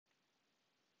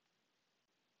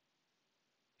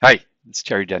It's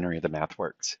Terry Dennery of the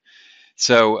MathWorks.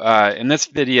 So in this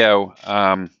video,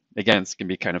 again, it's going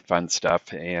to be kind of fun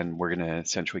stuff, and we're going to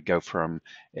essentially go from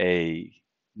a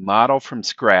model from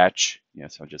scratch.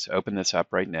 So I'll just open this up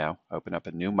right now, open up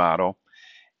a new model,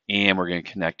 and we're going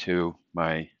to connect to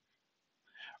my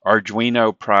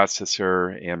Arduino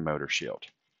processor and motor shield.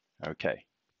 Okay,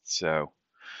 so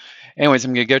anyways,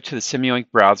 I'm going to go to the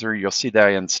Simulink browser. You'll see that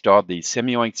I installed the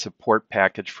Simulink Support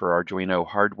Package for Arduino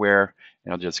hardware,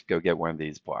 and I'll just go get one of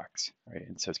these blocks. Right?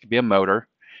 And so it's going to be a motor,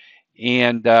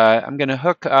 and I'm going to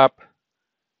hook up,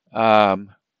 normal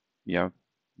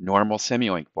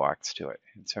Simulink blocks to it.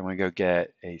 And so I'm going to go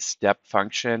get a step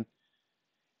function,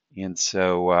 and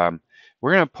so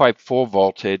we're going to apply full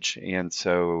voltage, and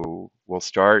so we'll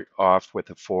start off with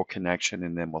a full connection,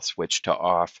 and then we'll switch to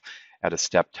off at a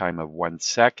step time of 1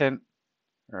 second.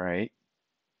 All right,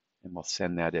 and we'll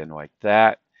send that in like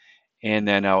that. And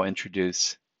then I'll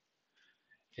introduce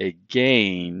a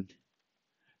gain,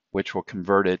 which will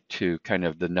convert it to kind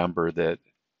of the number that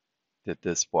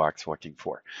this block's looking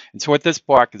for. And so what this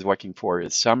block is looking for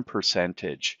is some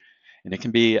percentage. And it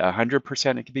can be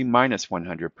 100%, it can be minus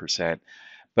 100%,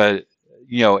 but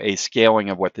a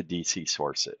scaling of what the DC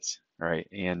source is. All right,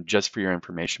 and just for your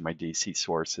information, my DC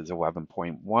source is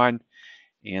 11.1.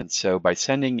 And so by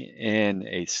sending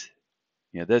in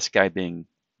this guy being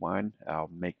 1, I'll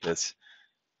make this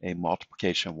a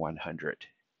multiplication of 100.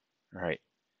 All right.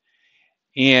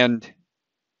 And,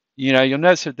 you'll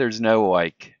notice that there's no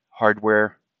like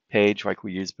hardware page like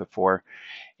we used before.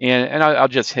 And I'll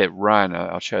just hit run.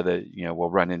 I'll show that, we'll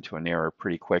run into an error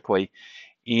pretty quickly.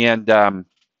 And,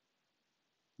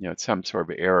 it's some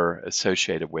sort of error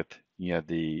associated with,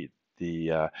 the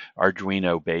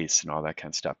Arduino base and all that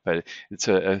kind of stuff. But it's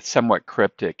a somewhat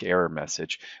cryptic error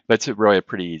message, but it's really a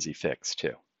pretty easy fix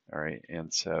too. All right,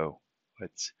 and so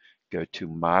let's go to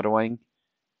modeling,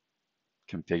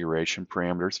 configuration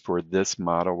parameters for this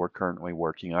model we're currently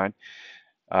working on.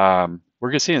 We're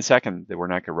going to see in a second that we're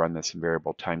not going to run this in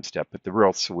variable time step, but the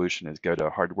real solution is go to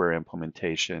hardware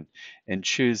implementation and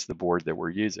choose the board that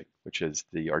we're using, which is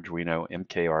the Arduino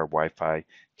MKR Wi-Fi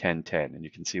 1010. And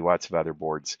you can see lots of other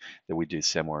boards that we do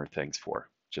similar things for,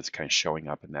 just kind of showing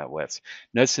up in that list.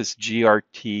 Notice this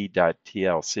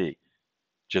GRT.TLC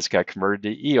just got converted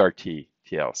to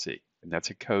ERT.TLC. And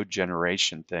that's a code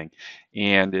generation thing.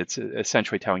 And it's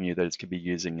essentially telling you that it's going to be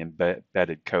using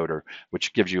embedded coder,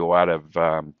 which gives you a lot of,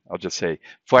 I'll just say,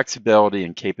 flexibility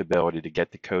and capability to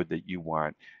get the code that you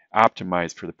want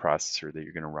optimized for the processor that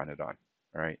you're going to run it on.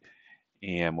 All right.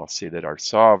 And we'll see that our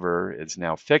solver is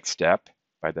now fixed step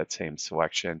by that same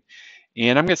selection.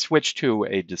 And I'm going to switch to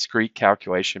a discrete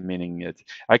calculation, meaning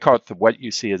I call it what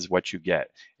you see is what you get.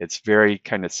 It's very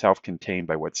kind of self-contained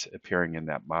by what's appearing in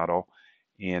that model.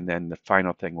 And then the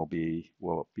final thing will be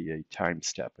a time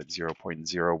step at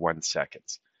 0.01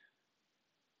 seconds.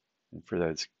 And for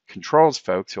those controls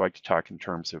folks who like to talk in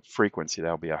terms of frequency,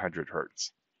 that'll be 100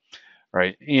 hertz. All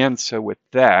right, and so with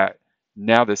that,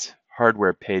 now this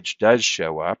hardware page does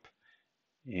show up.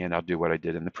 And I'll do what I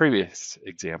did in the previous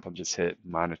example, just hit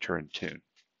monitor and tune.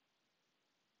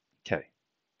 Okay.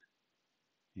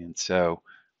 And so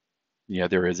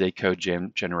there is a code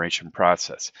generation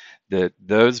process.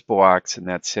 Those blocks in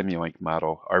that Simulink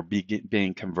model are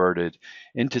being converted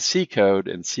into C code,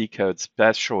 and C code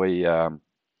specially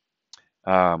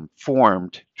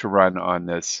formed to run on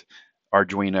this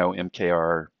Arduino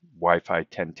MKR Wi-Fi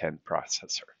 1010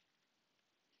 processor.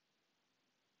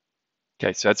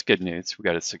 Okay, so that's good news. We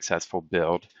got a successful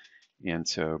build, and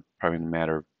so probably in a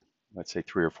matter of, let's say,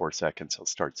 3 or 4 seconds, it'll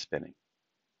start spinning.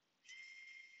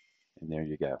 And there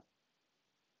you go.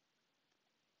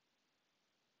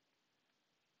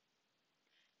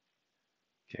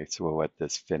 Okay, so we'll let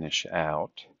this finish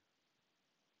out.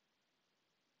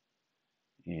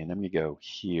 And I'm going to go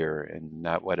here and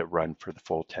not let it run for the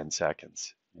full 10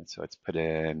 seconds. And so let's put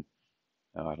in,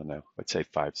 I don't know, let's say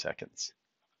 5 seconds.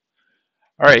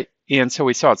 All right, and so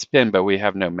we saw it spin, but we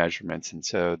have no measurements. And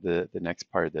so the next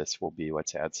part of this will be,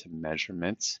 let's add some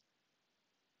measurements.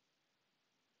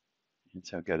 And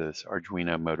so go to this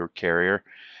Arduino motor carrier, and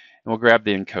we'll grab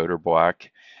the encoder block.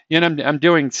 And I'm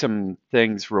doing some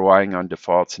things relying on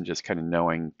defaults and just kind of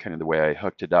knowing kind of the way I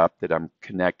hooked it up, that I'm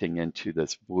connecting into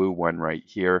this blue one right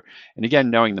here. And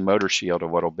again, knowing the motor shield a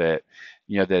little bit,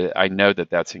 that I know that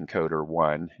that's encoder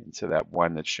 1. And so that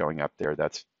 1 that's showing up there,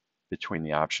 that's between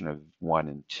the option of 1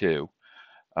 and 2.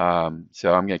 So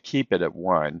I'm going to keep it at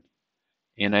 1.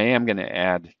 And I am going to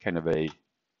add kind of a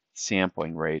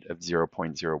sampling rate of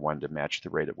 0.01 to match the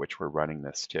rate at which we're running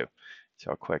this to.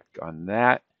 So I'll click on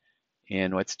that.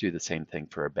 And let's do the same thing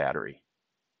for a battery.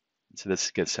 So this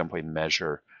is going to simply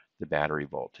measure the battery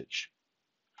voltage.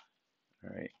 All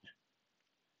right,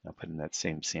 I'll put in that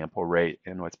same sample rate,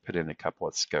 and let's put in a couple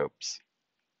of scopes.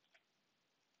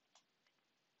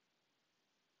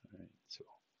 All right, so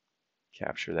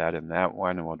capture that in that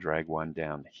one, and we'll drag one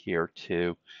down here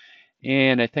too.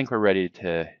 And I think we're ready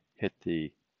to hit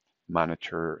the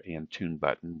monitor and tune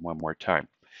button one more time.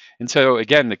 And so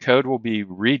again, the code will be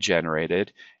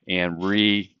regenerated and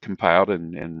recompiled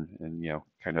and you know,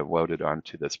 kind of loaded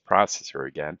onto this processor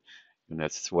again. And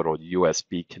this little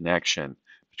USB connection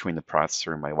between the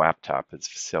processor and my laptop is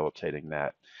facilitating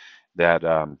that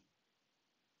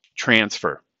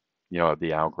transfer, you know, of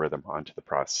the algorithm onto the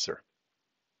processor.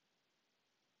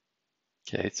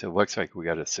 Okay, so it looks like we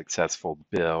got a successful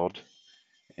build,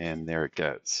 and there it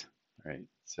goes. All right,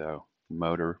 so the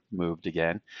motor moved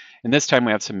again, and this time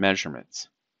we have some measurements.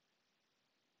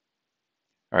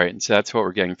 All right, and so that's what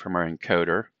we're getting from our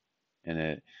encoder, and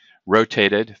it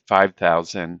rotated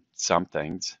 5,000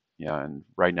 somethings, you know, and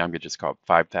right now I'm going to just call it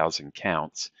 5,000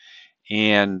 counts,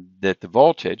 and that the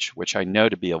voltage, which I know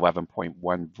to be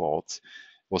 11.1 volts,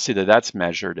 we'll see that that's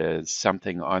measured as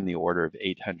something on the order of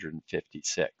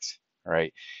 856. All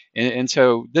right, and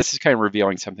so this is kind of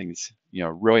revealing something that's, you know,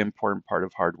 really important part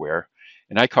of hardware,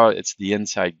 and I call it's the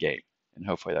inside game, and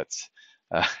hopefully that's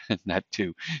not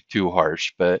too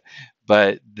harsh, but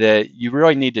that you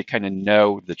really need to kind of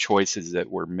know the choices that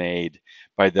were made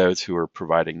by those who are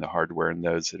providing the hardware and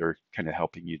those that are kind of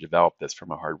helping you develop this from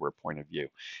a hardware point of view.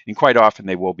 And quite often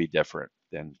they will be different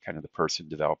than kind of the person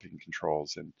developing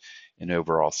controls and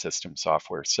overall system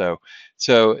software. So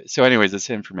anyways,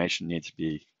 this information needs to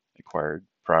be acquired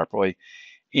properly.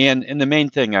 And the main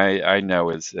thing I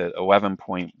know is that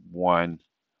 11.1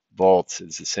 volts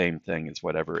is the same thing as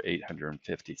whatever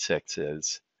 856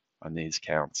 is on these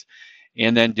counts.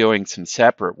 And then doing some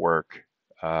separate work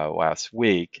last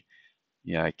week,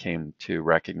 you know, I came to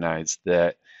recognize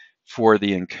that for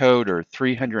the encoder,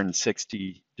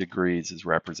 360 degrees is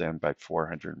represented by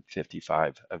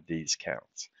 455 of these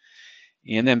counts.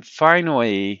 And then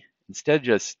finally, instead of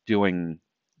just doing,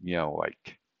 you know,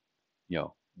 like, you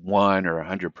know, 1 or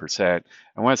 100%,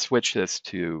 I want to switch this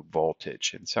to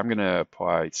voltage. And so I'm going to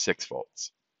apply 6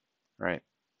 volts, right?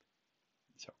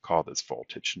 So I'll call this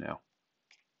voltage now.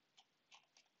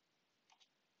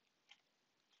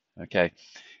 Okay.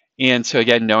 And so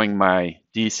again, knowing my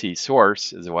DC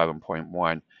source is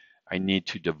 11.1, I need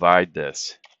to divide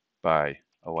this by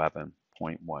 11.1.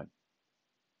 All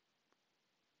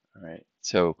right.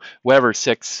 So whatever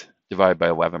 6 divided by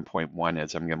 11.1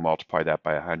 is, I'm going to multiply that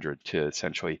by 100 to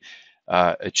essentially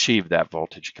achieve that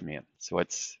voltage command. So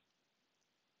let's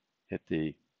hit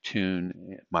the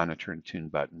tune, monitor and tune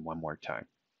button one more time.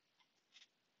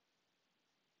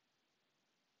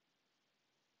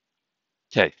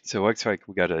 Okay, so it looks like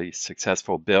we got a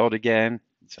successful build again.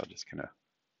 So I'll just kind of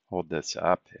hold this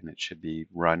up and it should be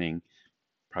running.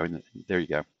 Probably, there you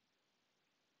go.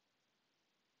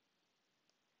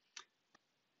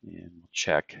 And we'll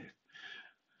check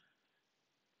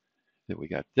that we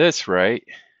got this right.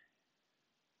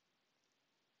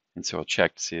 And so we'll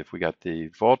check to see if we got the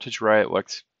voltage right. It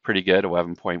looks pretty good,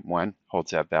 11.1,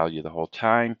 holds that value the whole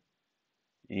time.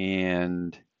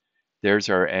 And there's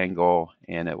our angle,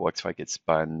 and it looks like it's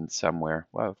spun somewhere.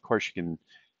 Well, of course you can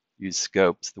use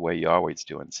scopes the way you always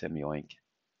do in Simulink.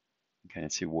 You kind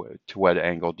of see to what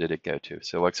angle did it go to.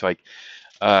 So it looks like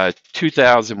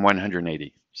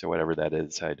 2,180. So whatever that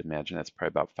is, I'd imagine that's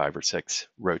probably about 5 or 6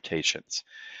 rotations.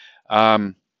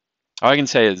 All I can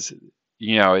say is,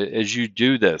 you know, as you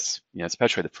do this, you know,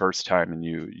 especially the first time, and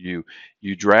you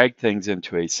drag things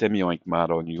into a Simulink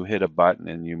model, and you hit a button,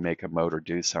 and you make a motor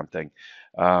do something,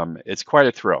 it's quite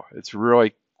a thrill. It's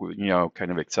really, you know,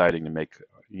 kind of exciting to make,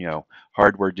 you know,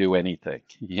 hardware do anything,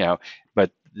 you know,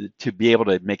 but to be able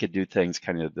to make it do things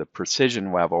kind of the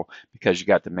precision level, because you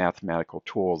got the mathematical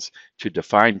tools to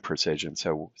define precision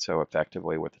so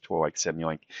effectively with a tool like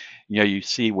Simulink, you know, you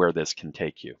see where this can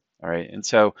take you. All right, and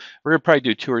so we're gonna probably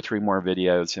do 2 or 3 more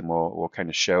videos, and we'll kind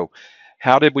of show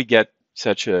how did we get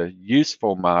such a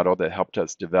useful model that helped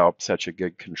us develop such a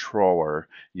good controller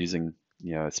using,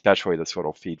 you know, especially this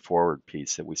little feed forward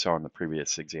piece that we saw in the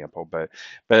previous example. But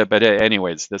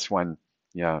anyways, this one,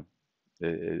 yeah,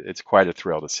 it's quite a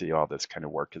thrill to see all this kind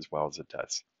of work as well as it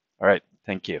does. All right,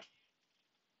 thank you.